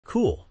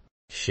Cool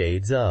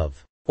Shades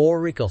of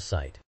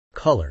Aurichalcite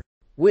color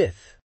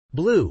with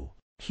blue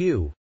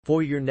hue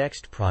for your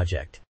next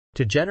project.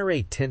 To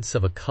generate tints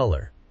of a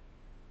color,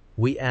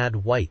 we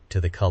add white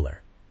to the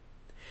color,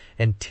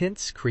 and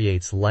tints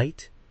creates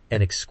light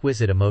and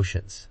exquisite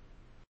emotions.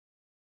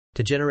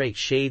 To generate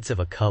shades of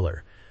a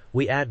color,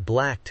 we add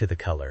black to the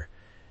color,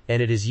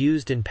 and it is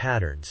used in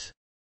patterns.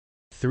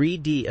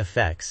 3D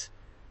effects,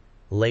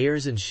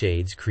 layers and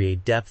shades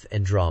create depth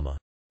and drama.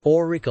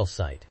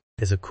 Aurichalcite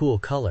is a cool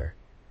color,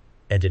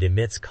 and it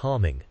emits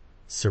calming,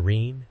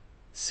 serene,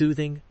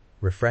 soothing,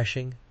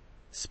 refreshing,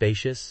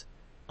 spacious,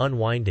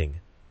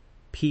 unwinding,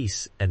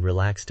 peace and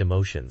relaxed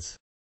emotions.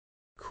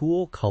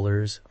 Cool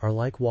colors are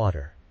like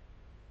water,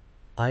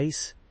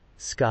 ice,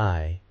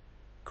 sky,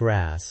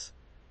 grass,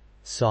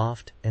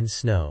 soft and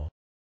snow.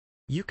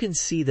 You can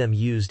see them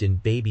used in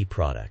baby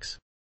products,